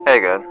Hey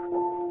God,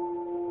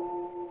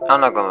 I'm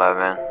not gonna lie,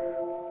 man.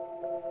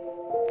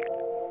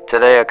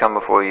 Today I come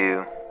before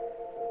you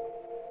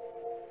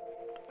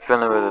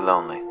feeling really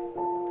lonely.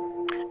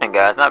 And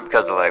God, it's not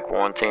because of like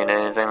quarantine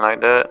or anything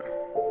like that.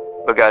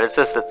 But God, it's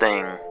just a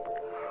thing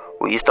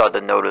where you start to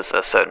notice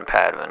a certain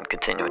pattern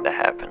continuing to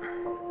happen.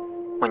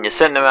 When you're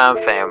sitting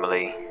around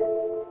family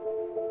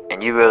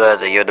and you realize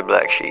that you're the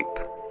black sheep.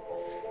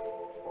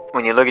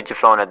 When you look at your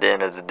phone at the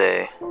end of the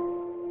day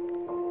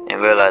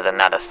and realize that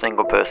not a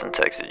single person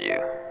texted you.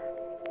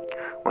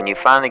 When you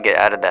finally get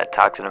out of that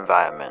toxic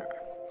environment,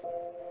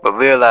 but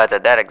realize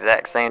that that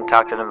exact same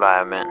toxic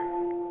environment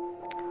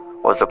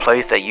was the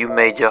place that you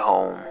made your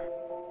home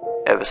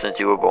ever since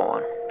you were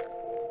born.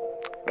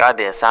 God,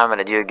 the assignment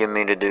that you're giving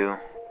me to do,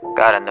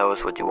 God, I know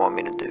it's what you want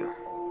me to do.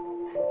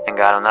 And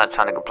God, I'm not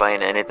trying to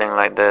complain or anything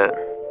like that.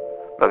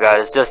 But God,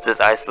 it's just this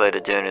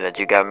isolated journey that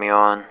you got me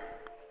on.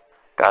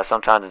 God,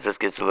 sometimes it just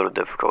gets a little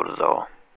difficult is all.